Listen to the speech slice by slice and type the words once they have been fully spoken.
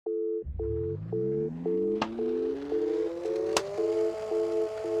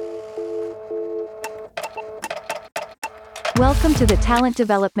Welcome to the Talent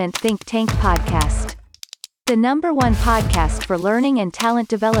Development Think Tank podcast, the #1 podcast for learning and talent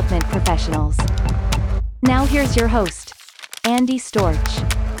development professionals. Now here's your host, Andy Storch.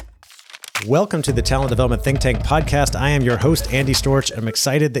 Welcome to the Talent Development Think Tank podcast. I am your host, Andy Storch. I'm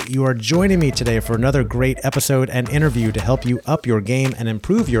excited that you are joining me today for another great episode and interview to help you up your game and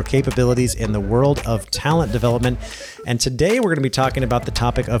improve your capabilities in the world of talent development. And today we're going to be talking about the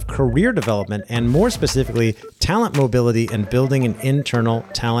topic of career development and more specifically, talent mobility and building an internal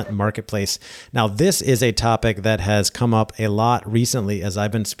talent marketplace. Now, this is a topic that has come up a lot recently as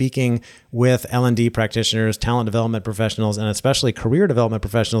I've been speaking with L&D practitioners, talent development professionals, and especially career development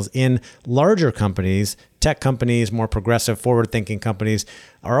professionals in larger companies, tech companies, more progressive, forward-thinking companies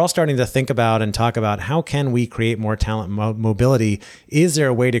are all starting to think about and talk about how can we create more talent mobility? Is there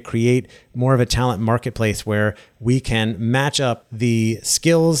a way to create more of a talent marketplace where we can match up the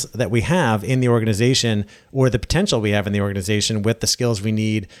skills that we have in the organization or the potential we have in the organization with the skills we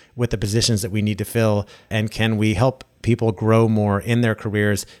need, with the positions that we need to fill? And can we help people grow more in their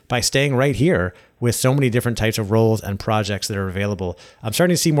careers by staying right here with so many different types of roles and projects that are available? I'm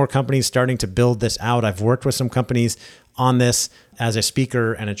starting to see more companies starting to build this out. I've worked with some companies on this as a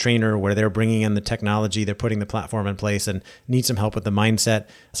speaker and a trainer where they're bringing in the technology, they're putting the platform in place and need some help with the mindset.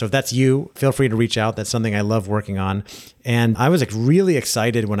 So if that's you, feel free to reach out. That's something I love working on. And I was really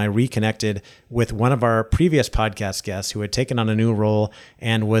excited when I reconnected with one of our previous podcast guests who had taken on a new role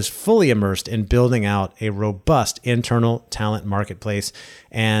and was fully immersed in building out a robust internal talent marketplace.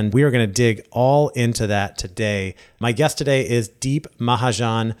 And we are going to dig all into that today. My guest today is Deep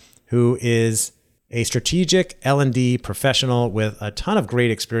Mahajan, who is a strategic L&D professional with a ton of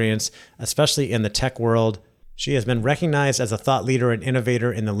great experience, especially in the tech world. She has been recognized as a thought leader and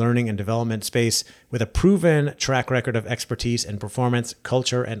innovator in the learning and development space with a proven track record of expertise in performance,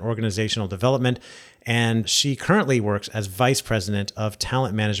 culture, and organizational development. And she currently works as Vice President of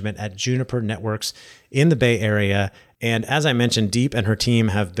Talent Management at Juniper Networks in the Bay Area. And as I mentioned, Deep and her team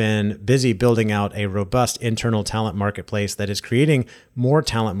have been busy building out a robust internal talent marketplace that is creating more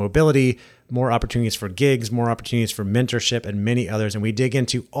talent mobility, more opportunities for gigs, more opportunities for mentorship, and many others. And we dig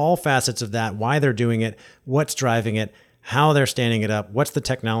into all facets of that, why they're doing it, what's driving it, how they're standing it up, what's the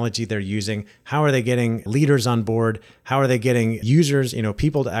technology they're using, how are they getting leaders on board, how are they getting users,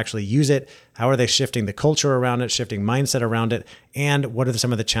 people to actually use it, how are they shifting the culture around it, shifting mindset around it, and what are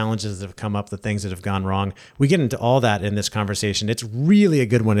some of the challenges that have come up, the things that have gone wrong. We get into all that in this conversation. It's really a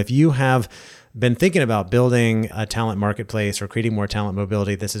good one. If you have been thinking about building a talent marketplace or creating more talent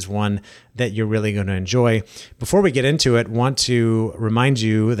mobility, this is one that you're really going to enjoy. Before we get into it, want to remind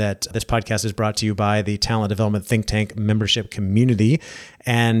you that this podcast is brought to you by the Talent Development Think Tank membership community.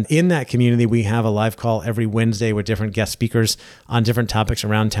 And in that community, we have a live call every Wednesday with different guest speakers on different topics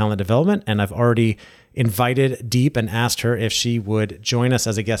around talent development. And I've already invited Deep and asked her if she would join us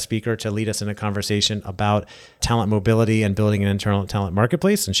as a guest speaker to lead us in a conversation about talent mobility and building an internal talent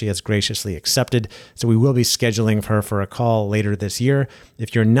marketplace. And she has graciously accepted. So we will be scheduling her for a call later this year.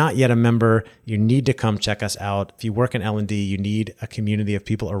 If you're not yet a member, you need to come check us out. If you work in L&D, you need a community of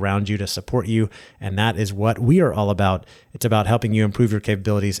people around you to support you. And that is what we are all about. It's about helping you improve your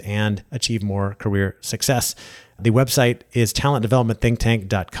capabilities and achieve more career success. The website is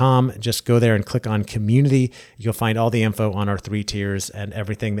talentdevelopmentthinktank.com. Just go there and click on community. You'll find all the info on our 3 tiers and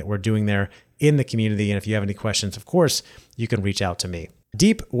everything that we're doing there in the community. And if you have any questions, of course, you can reach out to me.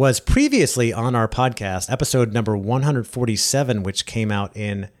 Deep was previously on our podcast, episode number 147, which came out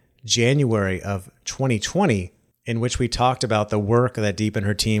in January of 2020, in which we talked about the work that Deep and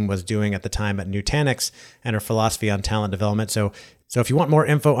her team was doing at the time at Nutanix and her philosophy on talent development. So if you want more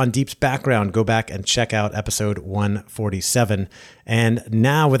info on Deep's background, go back and check out episode 147. And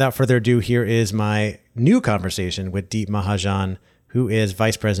now, without further ado, here is my new conversation with Deep Mahajan, who is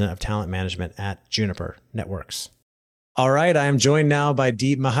Vice President of Talent Management at Juniper Networks. All right, I am joined now by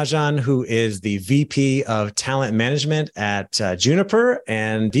Deep Mahajan, who is the VP of Talent Management at Juniper.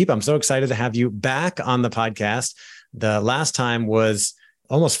 And Deep, I'm so excited to have you back on the podcast. The last time was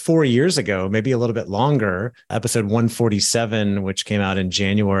almost 4 years ago, maybe a little bit longer, episode 147, which came out in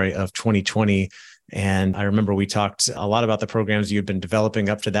January of 2020. And I remember we talked a lot about the programs you'd been developing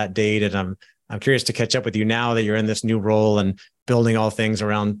up to that date. And I'm curious to catch up with you now that you're in this new role and building all things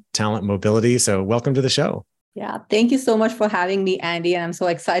around talent mobility. So welcome to the show. Yeah, thank you so much for having me, Andy. And I'm so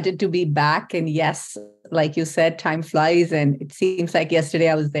excited to be back. And yes, like you said, time flies. And it seems like yesterday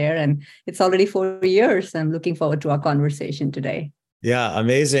I was there and it's already 4 years. I'm looking forward to our conversation today. Yeah,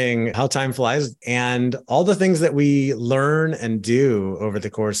 amazing how time flies and all the things that we learn and do over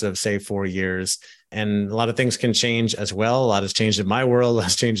the course of, say, 4 years. And a lot of things can change as well. A lot has changed in my world, a lot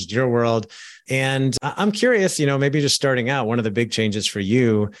has changed in your world. And I'm curious, maybe just starting out, one of the big changes for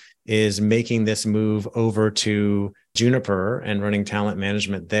you is making this move over to Juniper and running talent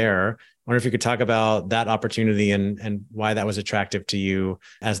management there. I wonder if you could talk about that opportunity and why that was attractive to you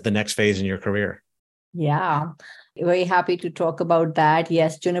as the next phase in your career. Yeah, very happy to talk about that.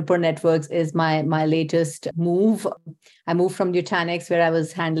 Yes, Juniper Networks is my latest move. I moved from Nutanix, where I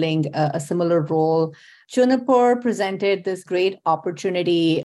was handling a similar role. Juniper presented this great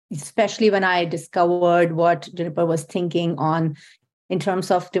opportunity, especially when I discovered what Juniper was thinking on in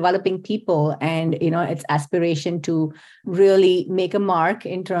terms of developing people and its aspiration to really make a mark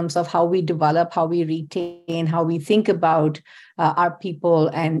in terms of how we develop, how we retain, how we think about our people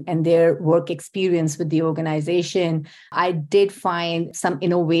and their work experience with the organization. I did find some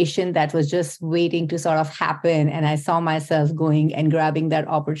innovation that was just waiting to sort of happen, and I saw myself going and grabbing that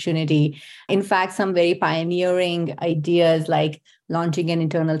opportunity. In fact, some very pioneering ideas like launching an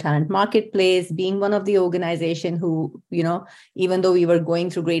internal talent marketplace, being one of the organization who, even though we were going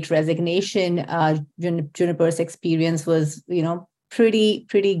through great resignation, Juniper's experience was,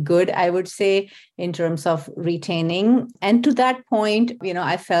 pretty good, I would say, in terms of retaining. And to that point,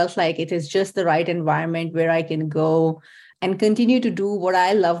 I felt like it is just the right environment where I can go and continue to do what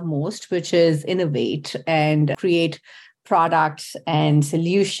I love most, which is innovate and create products and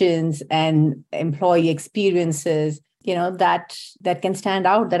solutions and employee experiences that can stand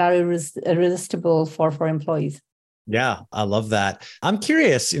out, that are irresistible for employees. Yeah, I love that. I'm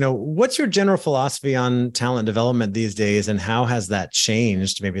curious, what's your general philosophy on talent development these days, and how has that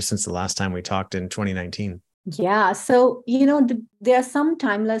changed maybe since the last time we talked in 2019? Yeah. So, there are some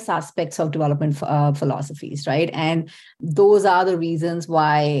timeless aspects of development philosophies, right? And those are the reasons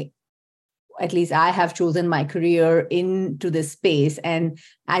why at least I have chosen my career into this space. And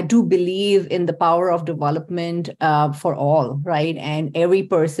I do believe in the power of development for all, right? And every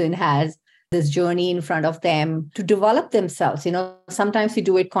person has this journey in front of them to develop themselves. Sometimes we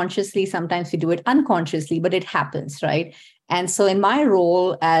do it consciously, sometimes we do it unconsciously, but it happens, right? And so in my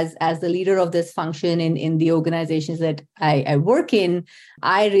role as the leader of this function in the organizations that I work in,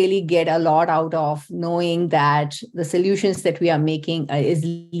 I really get a lot out of knowing that the solutions that we are making is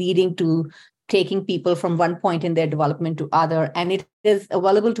leading to taking people from one point in their development to other, and it is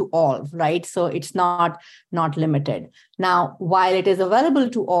available to all, right? So it's not limited. Now, while it is available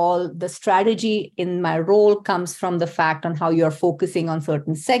to all, the strategy in my role comes from the fact on how you're focusing on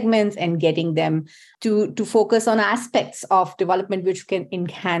certain segments and getting them to focus on aspects of development which can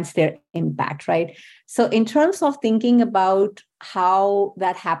enhance their impact, right? So in terms of thinking about how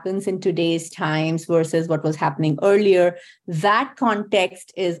that happens in today's times versus what was happening earlier, that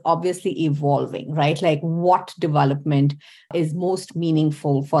context is obviously evolving, right? Like what development is most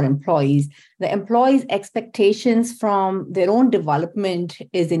meaningful for employees. The employees' expectations from their own development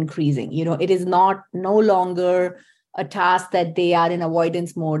is increasing. It is no longer a task that they are in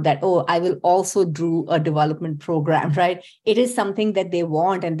avoidance mode, that, oh, I will also do a development program, right? It is something that they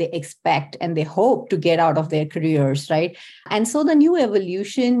want and they expect and they hope to get out of their careers, right? And so the new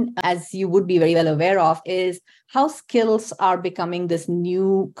evolution, as you would be very well aware of, is how skills are becoming this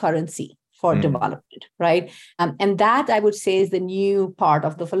new currency for development, right? And that, I would say, is the new part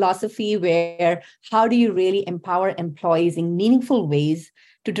of the philosophy, where how do you really empower employees in meaningful ways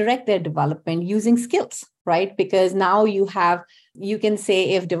to direct their development using skills, right? Because now you can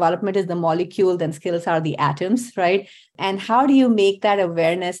say if development is the molecule, then skills are the atoms, right? And how do you make that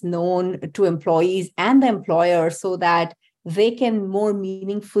awareness known to employees and the employer so that they can more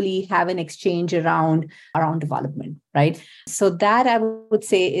meaningfully have an exchange around development, right? So that, I would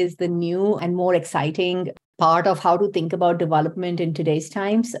say, is the new and more exciting part of how to think about development in today's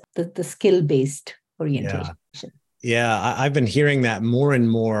times, the skill-based orientation. Yeah, I've been hearing that more and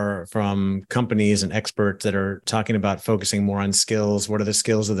more from companies and experts that are talking about focusing more on skills. What are the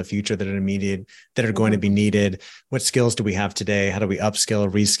skills of the future that are going to be needed? What skills do we have today? How do we upskill,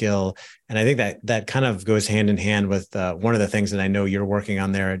 reskill? And I think that kind of goes hand in hand with one of the things that I know you're working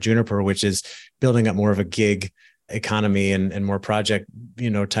on there at Juniper, which is building up more of a gig economy and more project,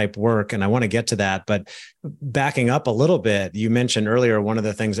 type work. And I want to get to that, but backing up a little bit, you mentioned earlier, one of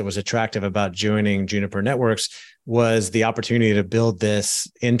the things that was attractive about joining Juniper Networks was the opportunity to build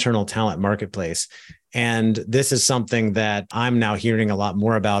this internal talent marketplace. And this is something that I'm now hearing a lot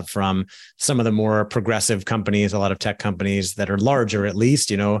more about from some of the more progressive companies, a lot of tech companies that are larger, at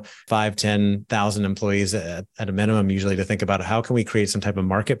least, 5, 10,000 employees at a minimum, usually, to think about how can we create some type of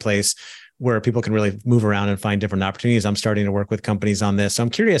marketplace where people can really move around and find different opportunities. I'm starting to work with companies on this. So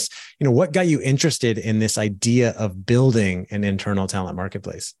I'm curious, what got you interested in this idea of building an internal talent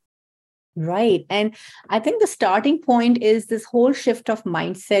marketplace? Right. And I think the starting point is this whole shift of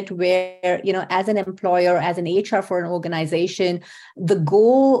mindset where, as an employer, as an HR for an organization, the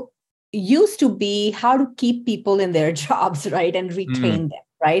goal used to be how to keep people in their jobs, right? And retain them,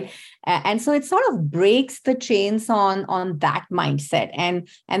 right? And so it sort of breaks the chains on that mindset and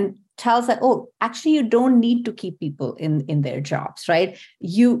tells that, oh, actually, you don't need to keep people in their jobs, right?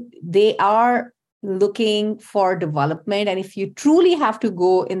 They are looking for development. And if you truly have to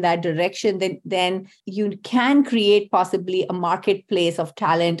go in that direction, then you can create possibly a marketplace of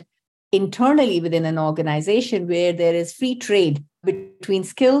talent internally within an organization where there is free trade between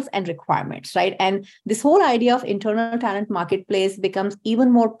skills and requirements, right? And this whole idea of internal talent marketplace becomes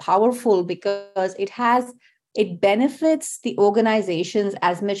even more powerful because it benefits the organizations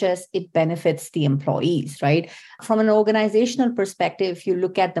as much as it benefits the employees, right? From an organizational perspective, if you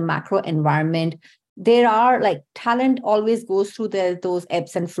look at the macro environment, there are talent always goes through those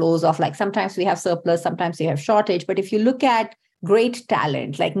ebbs and flows of sometimes we have surplus, sometimes we have shortage. But if you look at great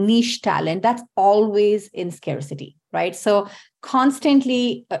talent, like niche talent, that's always in scarcity, right? So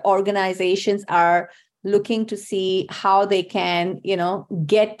constantly organizations are looking to see how they can,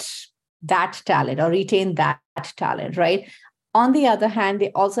 get that talent or retain that talent, right? On the other hand,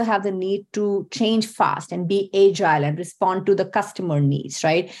 they also have the need to change fast and be agile and respond to the customer needs,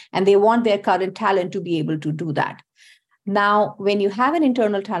 right? And they want their current talent to be able to do that. Now, when you have an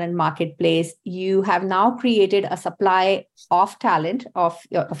internal talent marketplace, you have now created a supply of talent of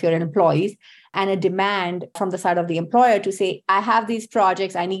your employees and a demand from the side of the employer to say, I have these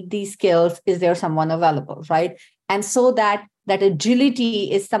projects, I need these skills. Is there someone available, right? And so that agility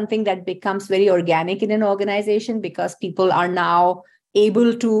is something that becomes very organic in an organization because people are now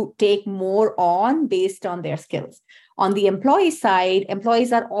able to take more on based on their skills. On the employee side,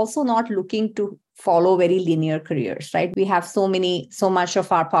 employees are also not looking to follow very linear careers, right? We have so much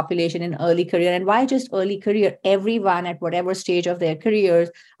of our population in early career. And why just early career? Everyone at whatever stage of their careers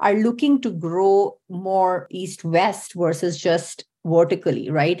are looking to grow more east-west versus just vertically,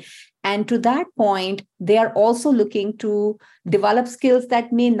 right? And to that point, they are also looking to develop skills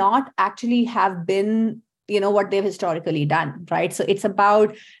that may not actually have been what they've historically done, right? So it's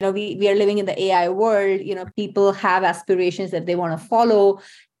about, we are living in the AI world, people have aspirations that they want to follow.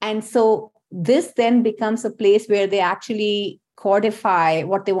 And so this then becomes a place where they actually codify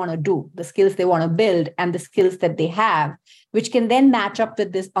what they want to do, the skills they want to build and the skills that they have, which can then match up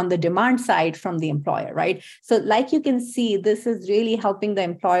with this on the demand side from the employer, right? So like you can see, this is really helping the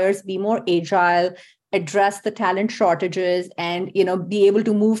employers be more agile, address the talent shortages and be able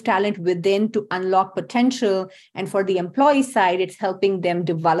to move talent within to unlock potential. And for the employee side, it's helping them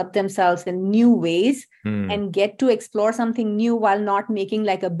develop themselves in new ways and get to explore something new while not making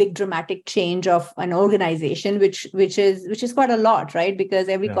a big dramatic change of an organization, which is quite a lot, right? Because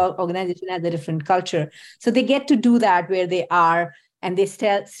every organization has a different culture. So they get to do that where they are, and they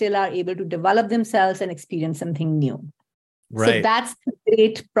still are able to develop themselves and experience something new. Right. So that's the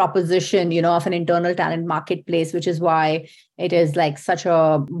great proposition, of an internal talent marketplace, which is why it is such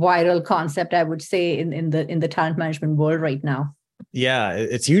a viral concept, I would say, in the talent management world right now. Yeah,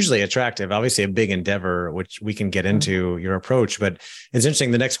 it's usually attractive. Obviously, a big endeavor, which we can get into your approach. But it's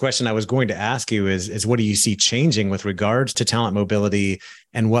interesting. The next question I was going to ask you is what do you see changing with regards to talent mobility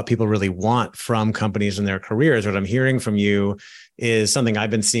and what people really want from companies in their careers? What I'm hearing from you is something I've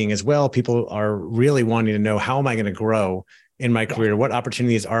been seeing as well. People are really wanting to know, how am I going to grow in my career? What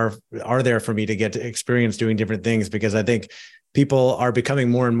opportunities are there for me to get to experience doing different things? Because I think people are becoming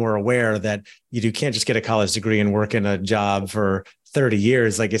more and more aware that you can't just get a college degree and work in a job for 30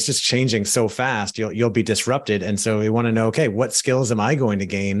 years. It's just changing so fast. You'll be disrupted. And so we want to know, okay, what skills am I going to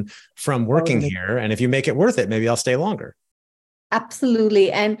gain from working here? And if you make it worth it, maybe I'll stay longer.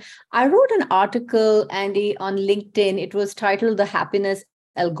 Absolutely. And I wrote an article, Andy, on LinkedIn. It was titled The Happiness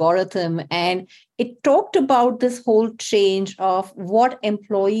Algorithm. And it talked about this whole change of what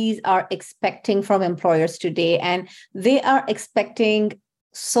employees are expecting from employers today. And they are expecting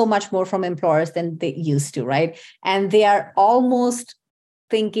so much more from employers than they used to, right? And they are almost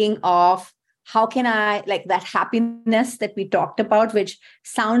thinking of, how can I, that happiness that we talked about, which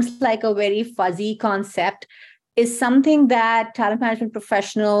sounds like a very fuzzy concept, is something that talent management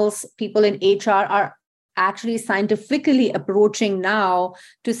professionals, people in HR are actually scientifically approaching now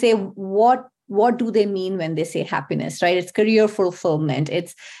to say, what do they mean when they say happiness, right? It's career fulfillment.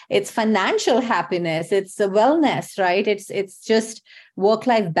 It's financial happiness. It's wellness, right? It's just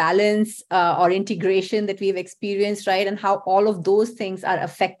work-life balance or integration that we've experienced, right? And how all of those things are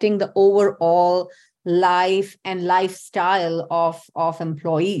affecting the overall life and lifestyle of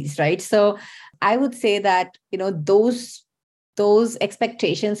employees, right? So I would say that, those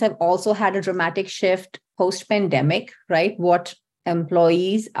expectations have also had a dramatic shift post-pandemic, right? What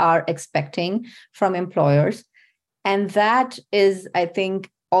employees are expecting from employers. And that is, I think,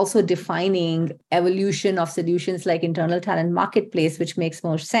 also defining evolution of solutions like internal talent marketplace, which makes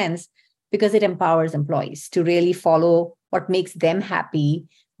more sense because it empowers employees to really follow what makes them happy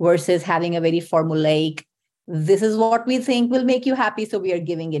versus having a very formulaic, this is what we think will make you happy, so we are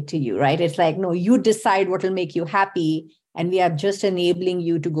giving it to you, right? It's like, no, you decide what will make you happy, and we are just enabling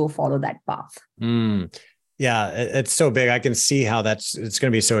you to go follow that path. Yeah, it's so big. I can see how it's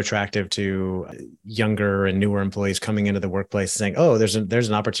going to be so attractive to younger and newer employees coming into the workplace saying, oh, there's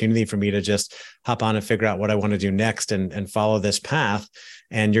an opportunity for me to just hop on and figure out what I want to do next and follow this path.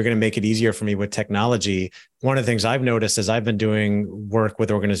 And you're going to make it easier for me with technology. One of the things I've noticed as I've been doing work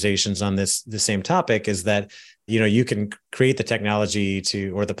with organizations on the same topic is that, you can create the technology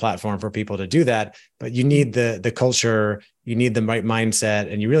or the platform for people to do that, but you need the culture, you need the right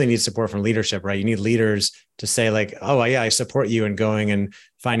mindset, and you really need support from leadership, right? You need leaders to say like, oh yeah, I support you in going and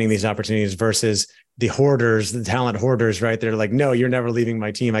finding these opportunities versus the hoarders, the talent hoarders, right? They're like, no, you're never leaving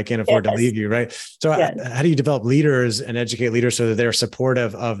my team. I can't afford to leave you, right? So how do you develop leaders and educate leaders so that they're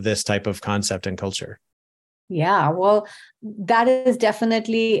supportive of this type of concept and culture? Yeah, well, that is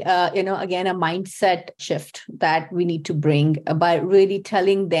definitely, again, a mindset shift that we need to bring by really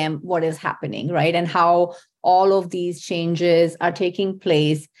telling them what is happening, right? And how all of these changes are taking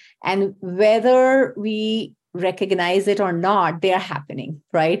place. And whether we recognize it or not, they are happening,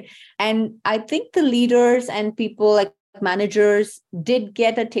 right? And I think the leaders and people like managers did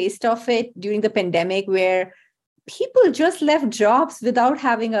get a taste of it during the pandemic, where people just left jobs without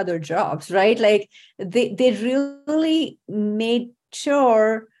having other jobs, right? Like they really made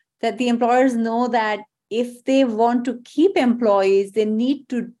sure that the employers know that if they want to keep employees, they need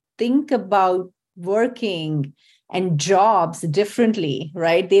to think about working and jobs differently,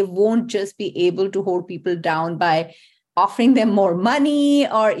 right? They won't just be able to hold people down by offering them more money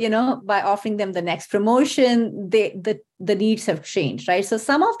or, by offering them the next promotion. The needs have changed, right? So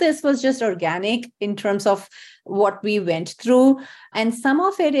some of this was just organic in terms of what we went through. And some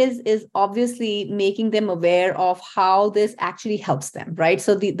of it is obviously making them aware of how this actually helps them, right?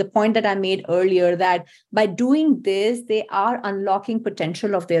 So the point that I made earlier, that by doing this, they are unlocking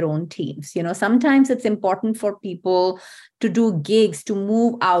potential of their own teams. Sometimes it's important for people to do gigs, to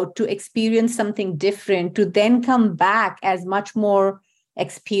move out, to experience something different, to then come back as much more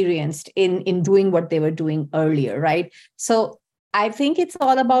experienced in doing what they were doing earlier, right? So I think it's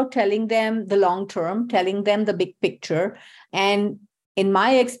all about telling them the long term, telling them the big picture. And in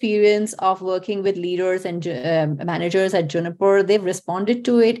my experience of working with leaders and managers at Juniper, they've responded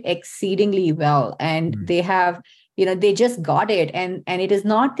to it exceedingly well. And they have, they just got it. And it is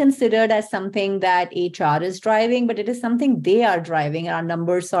not considered as something that HR is driving, but it is something they are driving. And our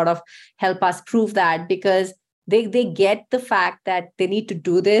numbers sort of help us prove that, because they get the fact that they need to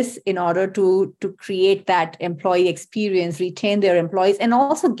do this in order to create that employee experience, retain their employees, and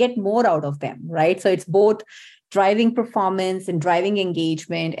also get more out of them, right? So it's both driving performance and driving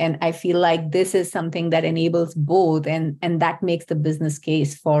engagement. And I feel like this is something that enables both, and that makes the business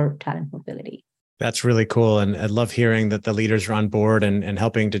case for talent mobility. That's really cool. And I love hearing that the leaders are on board and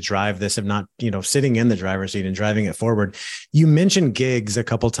helping to drive this, if not, sitting in the driver's seat and driving it forward. You mentioned gigs a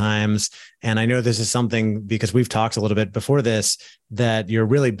couple times. And I know this is something, because we've talked a little bit before this, that you're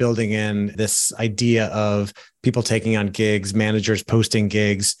really building in this idea of people taking on gigs, managers posting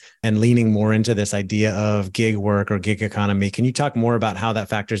gigs, and leaning more into this idea of gig work or gig economy. Can you talk more about how that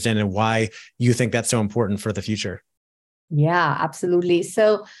factors in and why you think that's so important for the future? Yeah, absolutely.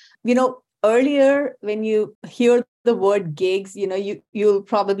 So, earlier, when you hear the word gigs, you'll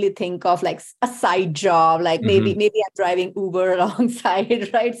probably think of like a side job, like maybe I'm driving Uber alongside,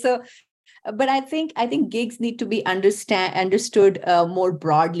 right? So, but I think gigs need to be understood more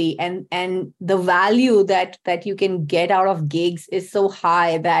broadly, and the value that you can get out of gigs is so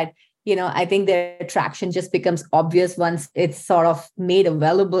high that I think their attraction just becomes obvious once it's sort of made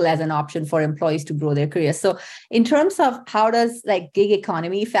available as an option for employees to grow their careers. So in terms of how does like gig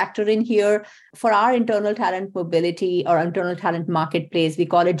economy factor in here, for our internal talent mobility or internal talent marketplace, we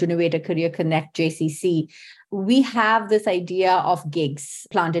call it Juniper Career Connect, JCC. We have this idea of gigs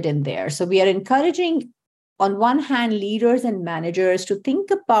planted in there. So we are encouraging, on one hand, leaders and managers to think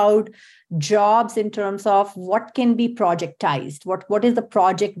about jobs in terms of what can be projectized, what is the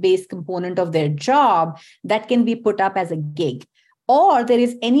project-based component of their job that can be put up as a gig. or there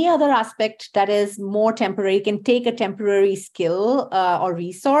is any other aspect that is more temporary, can take a temporary skill or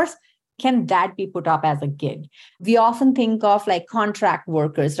resource, can that be put up as a gig? We often think of like contract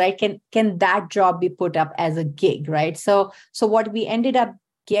workers, right? Can that job be put up as a gig, right? So what we ended up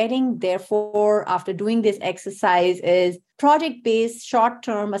getting, therefore, after doing this exercise is project-based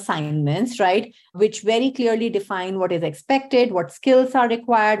short-term assignments, right? Which very clearly define what is expected, what skills are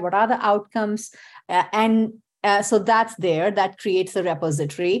required, what are the outcomes. So that's there, that creates a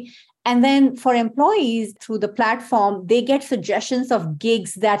repository. And then for employees through the platform, they get suggestions of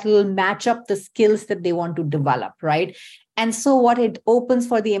gigs that will match up the skills that they want to develop, right? And so what it opens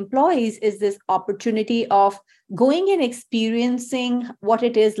for the employees is this opportunity of going and experiencing what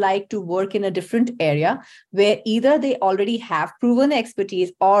it is like to work in a different area where either they already have proven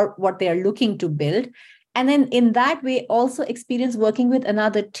expertise or what they're looking to build. And then in that way, also experience working with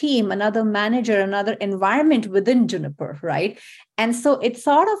another team, another manager, another environment within Juniper, right? And so it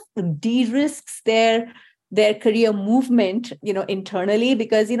sort of de-risks their career movement, internally,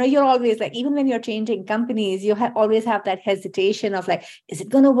 because, you're always like, even when you're changing companies, you always have that hesitation of like, is it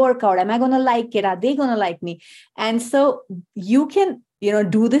going to work out? Am I going to like it? Are they going to like me? And so you can,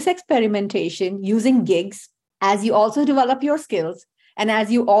 do this experimentation using gigs as you also develop your skills. And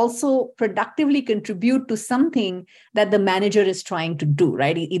as you also productively contribute to something that the manager is trying to do,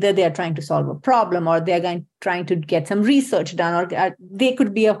 right? Either they are trying to solve a problem or they're trying to get some research done, or there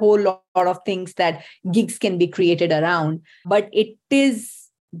could be a whole lot of things that gigs can be created around. But it is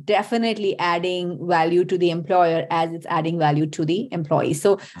definitely adding value to the employer as it's adding value to the employee.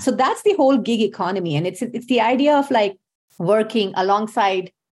 So that's the whole gig economy. And it's the idea of like working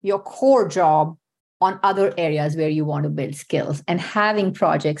alongside your core job on other areas where you want to build skills and having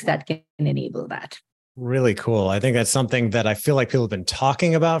projects that can enable that. Really cool. I think that's something that I feel like people have been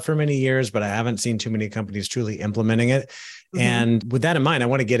talking about for many years, but I haven't seen too many companies truly implementing it. Mm-hmm. And with that in mind, I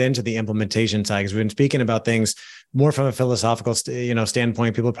want to get into the implementation side, because we've been speaking about things more from a philosophical,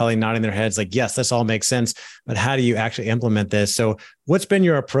 standpoint. People are probably nodding their heads like, yes, this all makes sense, but how do you actually implement this? So what's been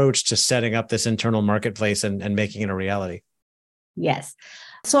your approach to setting up this internal marketplace and making it a reality? Yes.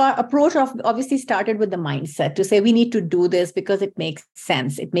 So our approach obviously started with the mindset to say we need to do this because it makes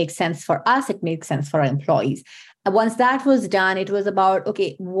sense. It makes sense for us. It makes sense for our employees. And once that was done, it was about,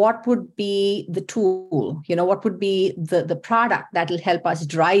 okay, what would be the tool? What would be the product that will help us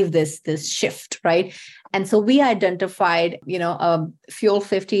drive this shift, right? And so we identified, Fuel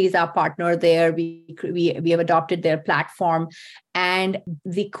 50 is our partner there. We have adopted their platform. And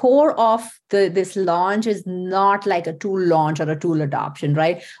the core of this launch is not like a tool launch or a tool adoption,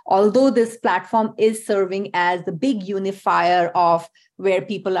 right? Although this platform is serving as the big unifier of where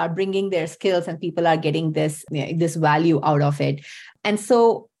people are bringing their skills and people are getting this value out of it. And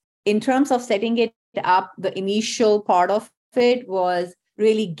so in terms of setting it up, the initial part of it was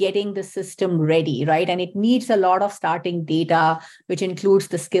really getting the system ready, right? And it needs a lot of starting data, which includes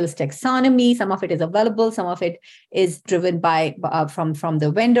the skills taxonomy. Some of it is available, some of it is driven by from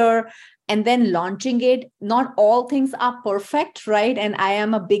the vendor. And then launching it, not all things are perfect, right? And I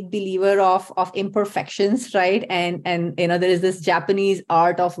am a big believer of imperfections, right? And there is this Japanese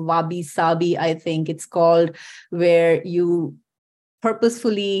art of wabi sabi, I think it's called, where you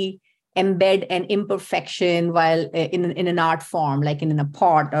purposefully embed an imperfection while in an art form, like in a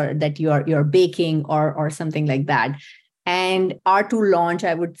pot or that you're baking or something like that. And R2 launch,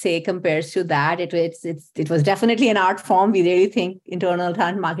 I would say, compares to that. It was definitely an art form. We really think internal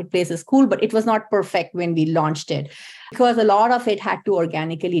talent marketplace is cool, but it was not perfect when we launched it because a lot of it had to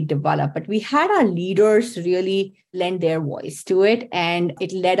organically develop. But we had our leaders really lend their voice to it, and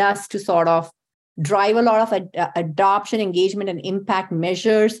it led us to sort of drive a lot of adoption, engagement, and impact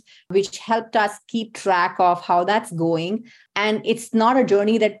measures, which helped us keep track of how that's going. And it's not a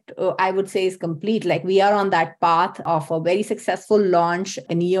journey that I would say is complete. Like we are on that path of a very successful launch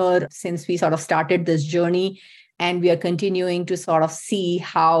a year since we sort of started this journey. And we are continuing to sort of see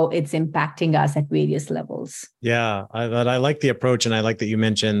how it's impacting us at various levels. Yeah, I like the approach. And I like that you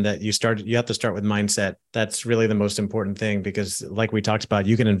mentioned that you have to start with mindset. That's really the most important thing, because like we talked about,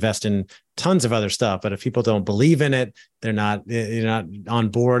 you can invest in tons of other stuff, but if people don't believe in it, you're not on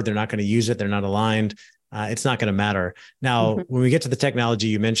board, they're not going to use it, they're not aligned. It's not going to matter. Now, when we get to the technology,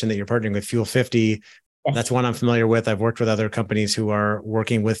 you mentioned that you're partnering with Fuel 50. Yes. That's one I'm familiar with. I've worked with other companies who are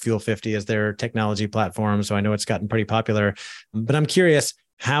working with Fuel 50 as their technology platform. So I know it's gotten pretty popular, but I'm curious,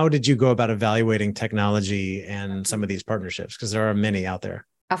 how did you go about evaluating technology and some of these partnerships? Because there are many out there.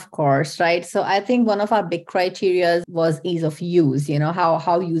 Of course, right? So I think one of our big criteria was ease of use,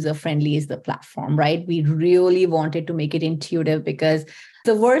 how user-friendly is the platform, right? We really wanted to make it intuitive, because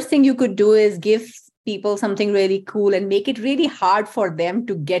the worst thing you could do is give people something really cool and make it really hard for them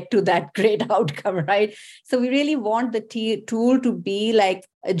to get to that great outcome, right? So we really want the tool to be like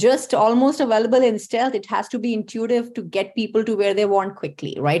just almost available in stealth. It has to be intuitive to get people to where they want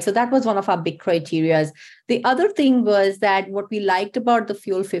quickly, right? So that was one of our big criterias. The other thing was that what we liked about the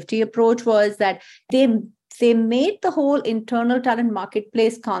Fuel 50 approach was that they made the whole internal talent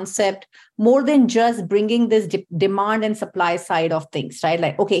marketplace concept more than just bringing this demand and supply side of things, right?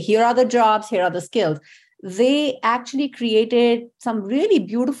 Like, okay, here are the jobs, here are the skills. They actually created some really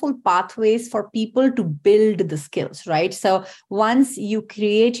beautiful pathways for people to build the skills, right? So once you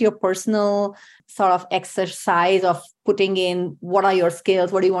create your personal sort of exercise of putting in what are your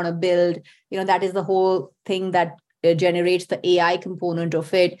skills, what do you want to build, that is the whole thing that generates the AI component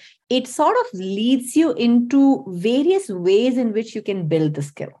of it. It sort of leads you into various ways in which you can build the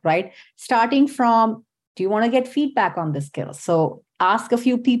skill, right? Starting from, do you want to get feedback on the skill? So ask a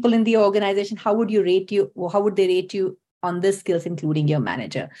few people in the organization, how would they rate you on this skills, including your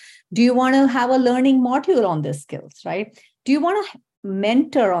manager? Do you want to have a learning module on this skills, right? Do you want to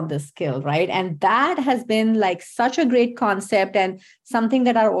mentor on this skill, right? And that has been like such a great concept, and something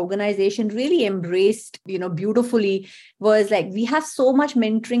that our organization really embraced, beautifully, was like, we have so much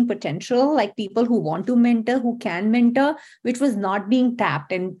mentoring potential, like people who want to mentor, who can mentor, which was not being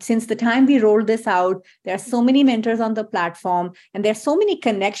tapped. And since the time we rolled this out, there are so many mentors on the platform, and there's so many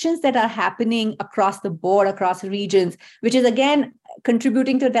connections that are happening across the board, across regions, which is again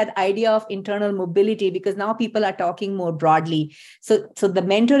contributing to that idea of internal mobility, because now people are talking more broadly. So the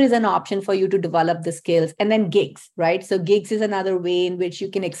mentor is an option for you to develop the skills. And then gigs, right? So gigs is another way in which you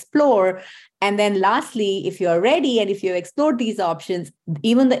can explore. And then lastly, if you're ready and if you've explored these options,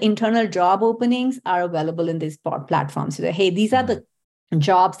 even the internal job openings are available in these platforms. So, hey, these are the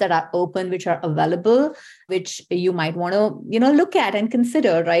jobs that are open, which are available, which you might want to, look at and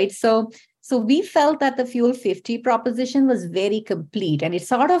consider, right? So we felt that the Fuel 50 proposition was very complete, and it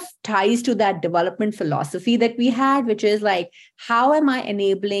sort of ties to that development philosophy that we had, which is like, how am I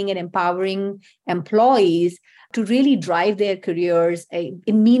enabling and empowering employees to really drive their careers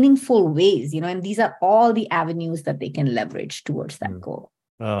in meaningful ways, and these are all the avenues that they can leverage towards that goal.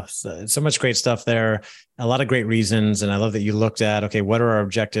 Oh, so much great stuff there. A lot of great reasons. And I love that you looked at, okay, what are our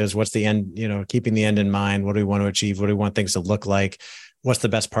objectives? What's the end, keeping the end in mind? What do we want to achieve? What do we want things to look like? What's the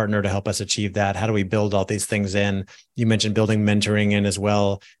best partner to help us achieve that? How do we build all these things in? You mentioned building mentoring in as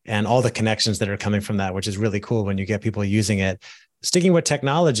well, and all the connections that are coming from that, which is really cool when you get people using it. Sticking with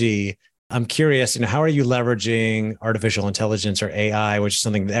technology, I'm curious, how are you leveraging artificial intelligence or AI, which is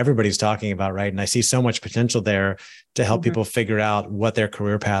something that everybody's talking about, right? And I see so much potential there to help people figure out what their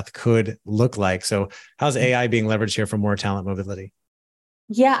career path could look like. So how's AI being leveraged here for more talent mobility?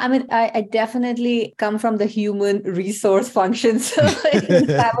 Yeah, I mean, I definitely come from the human resource function. So I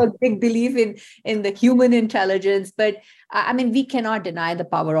have a big belief in the human intelligence. But I mean, we cannot deny the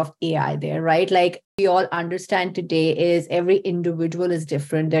power of AI there, right? Like we all understand today is every individual is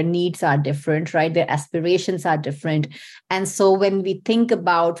different. Their needs are different, right? Their aspirations are different. And so when we think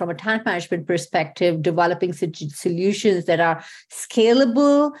about, from a talent management perspective, developing solutions that are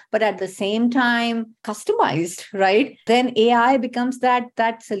scalable, but at the same time customized, right? Then AI becomes that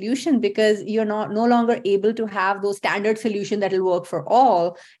solution, because you're no longer able to have those standard solutions that will work for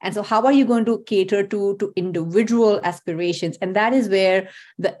all. And so how are you going to cater to individual aspirations? And that is where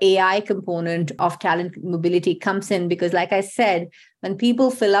the AI component of talent mobility comes in, because like I said, when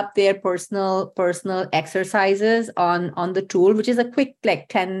people fill up their personal exercises on the tool, which is a quick like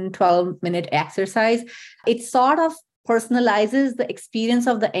 10, 12-minute exercise, it sort of personalizes the experience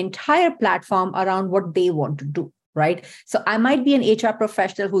of the entire platform around what they want to do. Right. So I might be an HR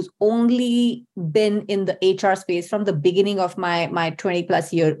professional who's only been in the HR space from the beginning of my 20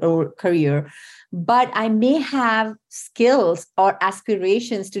 plus year career, but I may have skills or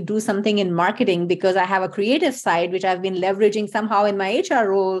aspirations to do something in marketing because I have a creative side, which I've been leveraging somehow in my HR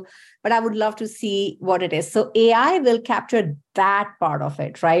role, but I would love to see what it is. So AI will capture that part of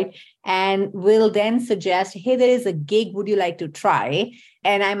it, right? And will then suggest, hey, there is a gig, would you like to try?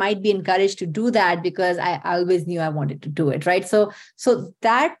 And I might be encouraged to do that because I always knew I wanted to do it, right? So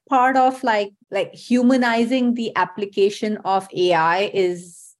that part of like humanizing the application of AI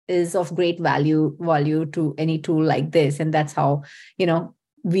is of great value to any tool like this. And that's how,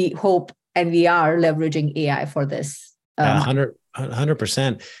 we hope and we are leveraging AI for this. Yeah,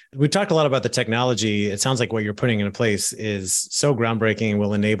 100%. We've talked a lot about the technology. It sounds like what you're putting into place is so groundbreaking and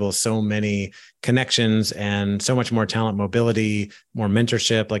will enable so many connections and so much more talent mobility, more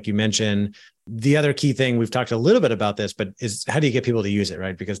mentorship, like you mentioned. The other key thing, we've talked a little bit about this, but is how do you get people to use it,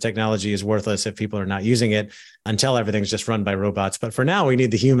 right? Because technology is worthless if people are not using it until everything's just run by robots. But for now, we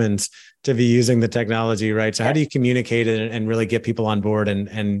need the humans to be using the technology, right? So how do you communicate it and really get people on board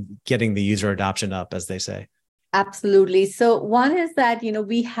and getting the user adoption up, as they say? Absolutely. So one is that,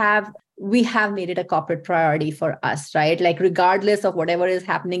 we have made it a corporate priority for us, right? Like regardless of whatever is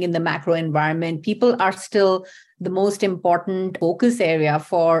happening in the macro environment, people are still the most important focus area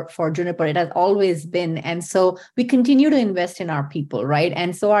for Juniper. It has always been. And so we continue to invest in our people, right?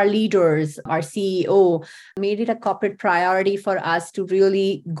 And so our leaders, our CEO made it a corporate priority for us to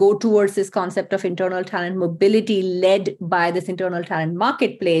really go towards this concept of internal talent mobility led by this internal talent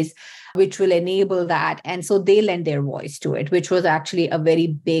marketplace, which will enable that. And so they lend their voice to it, which was actually a very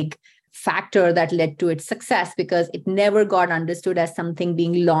big factor that led to its success because it never got understood as something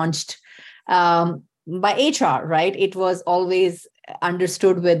being launched by HR, right? It was always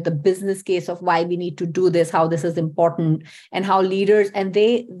understood with the business case of why we need to do this, how this is important, and how leaders, and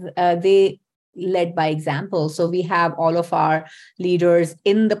they led by example. So we have all of our leaders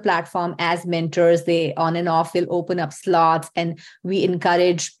in the platform as mentors. They on and off will open up slots, and we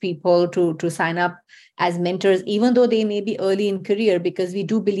encourage people to sign up as mentors, even though they may be early in career, because we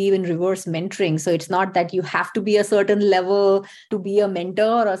do believe in reverse mentoring. So it's not that you have to be a certain level to be a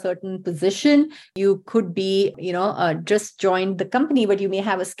mentor or a certain position. You could be, just joined the company, but you may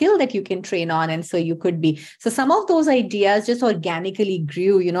have a skill that you can train on. And so you could be. So some of those ideas just organically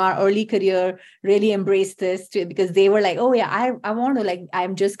grew. Our early career really embraced this too, because they were like, oh yeah, I want to,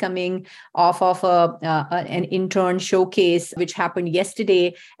 I'm just coming off of an intern showcase, which happened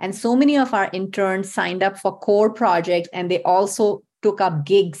yesterday. And so many of our interns signed up for core projects, and they also took up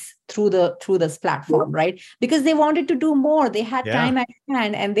gigs through this platform, right? Because they wanted to do more. They had time at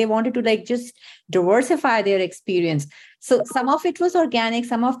hand, and they wanted to just diversify their experience. So some of it was organic,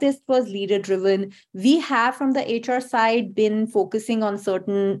 some of this was leader driven. We have from the HR side been focusing on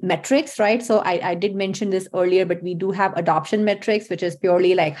certain metrics, right? So I did mention this earlier, but we do have adoption metrics, which is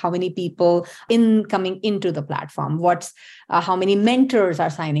purely like how many people coming into the platform, how many mentors are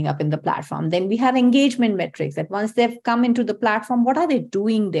signing up in the platform. Then we have engagement metrics that once they've come into the platform, what are they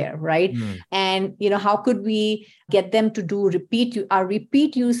doing there, right? And how could we get them to do our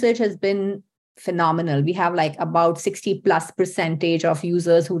repeat usage has been phenomenal. We have about 60+% of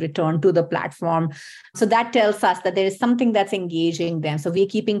users who return to the platform. So that tells us that there is something that's engaging them. So we're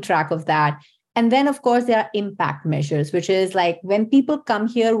keeping track of that. And then, of course, there are impact measures, which is when people come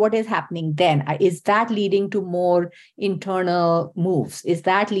here, what is happening then? Is that leading to more internal moves? Is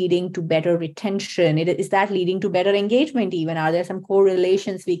that leading to better retention? Is that leading to better engagement even? Are there some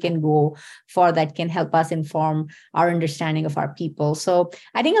correlations we can go for that can help us inform our understanding of our people? So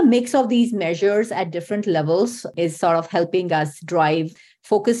I think a mix of these measures at different levels is sort of helping us drive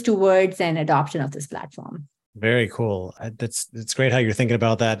focus towards and adoption of this platform. Very cool. It's great how you're thinking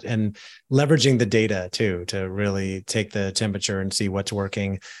about that and leveraging the data too, to really take the temperature and see what's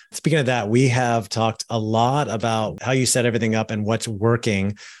working. Speaking of that, we have talked a lot about how you set everything up and what's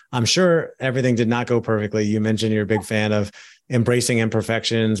working. I'm sure everything did not go perfectly. You mentioned you're a big fan of embracing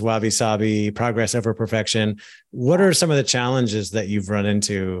imperfections, wabi-sabi, progress over perfection. What are some of the challenges that you've run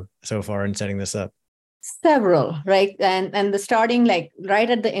into so far in setting this up? Several, right? And the starting, right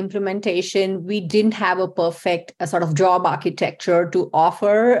at the implementation, we didn't have a perfect sort of job architecture to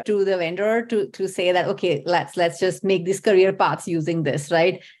offer to the vendor to say that, okay, let's just make these career paths using this,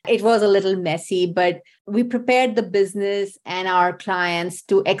 right? It was a little messy, but we prepared the business and our clients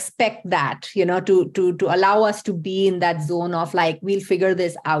to expect that, to allow us to be in that zone of we'll figure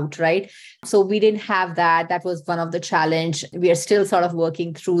this out, right? So we didn't have that. That was one of the challenge. We are still sort of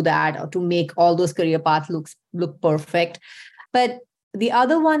working through that to make all those career paths look perfect. But the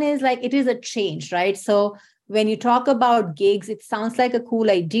other one is it is a change, right? So when you talk about gigs, it sounds like a cool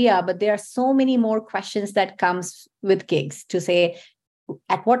idea, but there are so many more questions that comes with gigs to say,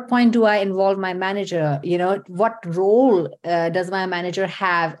 at what point do I involve my manager? What role does my manager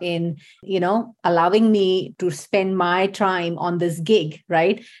have in, allowing me to spend my time on this gig,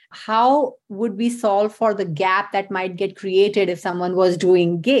 right? How would we solve for the gap that might get created if someone was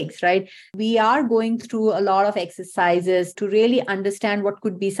doing gigs, right? We are going through a lot of exercises to really understand what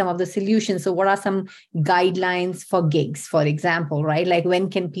could be some of the solutions. So what are some guidelines for gigs, for example, right? Like when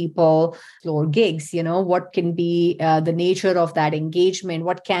can people explore gigs? What can be the nature of that engagement?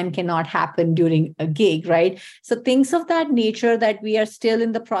 What cannot happen during a gig, right? So things of that nature that we are still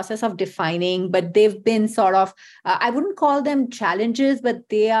in the process of defining, but they've been sort of, I wouldn't call them challenges, but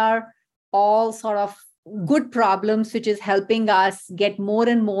they are all sort of good problems, which is helping us get more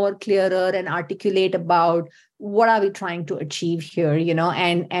and more clearer and articulate about what are we trying to achieve here,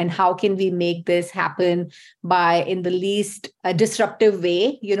 and how can we make this happen by in the least disruptive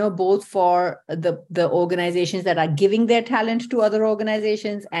way, both for the organizations that are giving their talent to other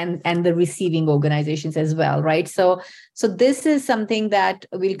organizations and the receiving organizations as well, right? So this is something that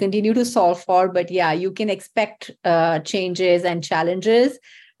we'll continue to solve for, but yeah, you can expect changes and challenges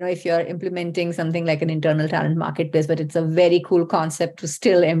if you're implementing something like an internal talent marketplace, but it's a very cool concept to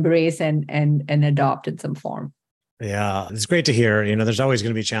still embrace and adopt in some form. Yeah, it's great to hear. There's always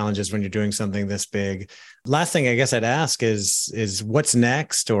going to be challenges when you're doing something this big. Last thing I guess I'd ask is what's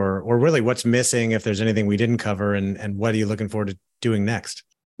next, or really what's missing if there's anything we didn't cover, and what are you looking forward to doing next?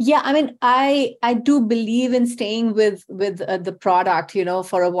 Yeah, I mean, I do believe in staying with the product,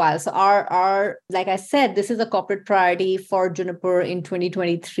 for a while. So our like I said, this is a corporate priority for Juniper in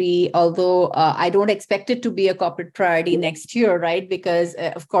 2023. Although I don't expect it to be a corporate priority next year, right? Because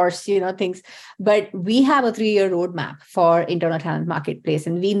of course, things. But we have a 3-year roadmap for internal talent marketplace,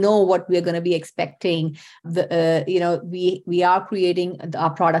 and we know what we're going to be expecting. We are creating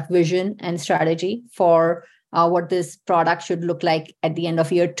our product vision and strategy for what this product should look like at the end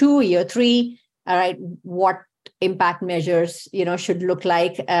of year 2, year 3, all right, what impact measures, should look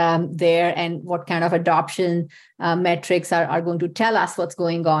like there, and what kind of adoption metrics are going to tell us what's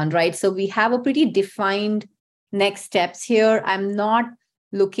going on, right? So we have a pretty defined next steps here. I'm not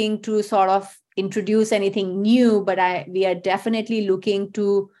looking to sort of introduce anything new, but we are definitely looking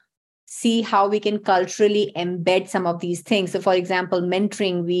to see how we can culturally embed some of these things. So for example,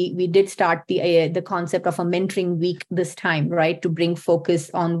 mentoring, we did start the concept of a mentoring week this time, right? To bring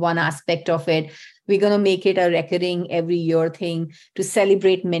focus on one aspect of it. We're going to make it a recurring every year thing to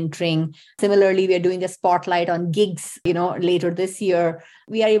celebrate mentoring. Similarly, we are doing a spotlight on gigs, later this year.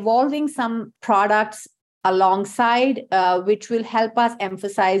 We are evolving some products alongside, which will help us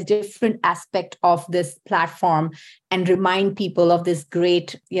emphasize different aspects of this platform and remind people of this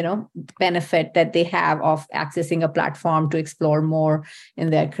great, benefit that they have of accessing a platform to explore more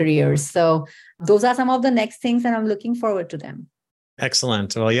in their careers. So those are some of the next things, and I'm looking forward to them.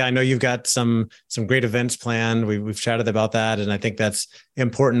 Excellent. Well, yeah, I know you've got some great events planned. We've chatted about that, and I think that's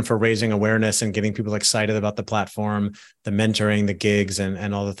important for raising awareness and getting people excited about the platform, the mentoring, the gigs,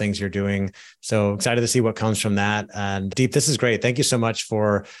 and all the things you're doing. So excited to see what comes from that. And Deep, this is great. Thank you so much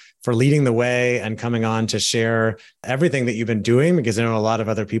for leading the way and coming on to share everything that you've been doing, because I know a lot of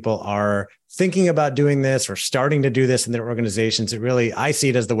other people are thinking about doing this or starting to do this in their organizations. I see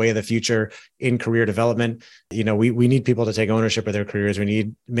it as the way of the future in career development. We need people to take ownership of their careers. We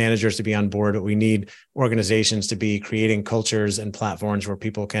need managers to be on board, but we need organizations to be creating cultures and platforms where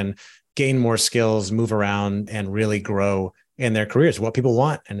people can gain more skills, move around, and really grow in their careers, what people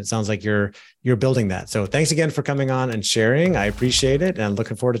want. And it sounds like you're building that. So thanks again for coming on and sharing. I appreciate it. And I'm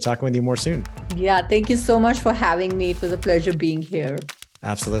looking forward to talking with you more soon. Yeah, thank you so much for having me. It was a pleasure being here.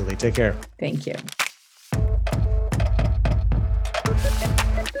 Absolutely. Take care. Thank you.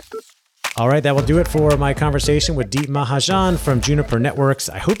 All right, that will do it for my conversation with Deep Mahajan from Juniper Networks.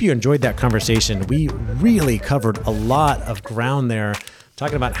 I hope you enjoyed that conversation. We really covered a lot of ground there,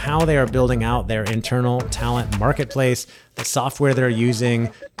 talking about how they are building out their internal talent marketplace, the software they're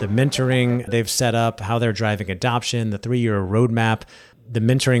using, the mentoring they've set up, how they're driving adoption, the 3-year roadmap, the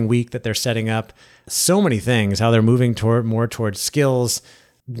mentoring week that they're setting up. So many things, how they're moving more towards skills,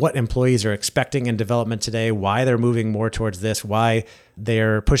 what employees are expecting in development today, why they're moving more towards this, why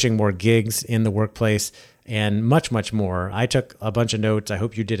they're pushing more gigs in the workplace, and much, much more. I took a bunch of notes. I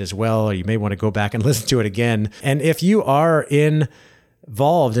hope you did as well, or you may want to go back and listen to it again. And if you are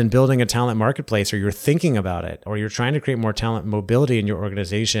involved in building a talent marketplace, or you're thinking about it, or you're trying to create more talent mobility in your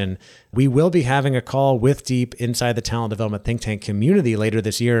organization, we will be having a call with Deep inside the Talent Development Think Tank community later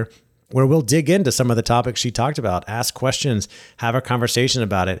this year, where we'll dig into some of the topics she talked about, ask questions, have a conversation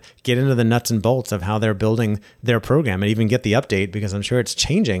about it, get into the nuts and bolts of how they're building their program, and even get the update, because I'm sure it's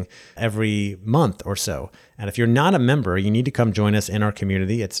changing every month or so. And if you're not a member, you need to come join us in our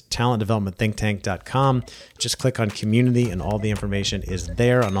community. It's talentdevelopmentthinktank.com. Just click on community and all the information is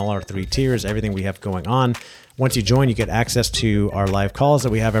there on all our 3 tiers, everything we have going on. Once you join, you get access to our live calls that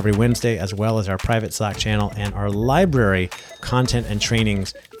we have every Wednesday, as well as our private Slack channel and our library content and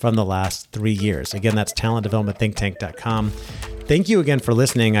trainings from the last 3 years. Again, that's talentdevelopmentthinktank.com. Thank you again for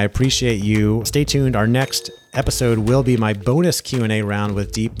listening. I appreciate you. Stay tuned. Our next episode will be my bonus Q&A round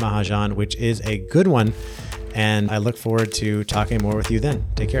with Deep Mahajan, which is a good one. And I look forward to talking more with you then.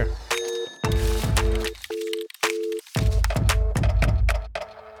 Take care.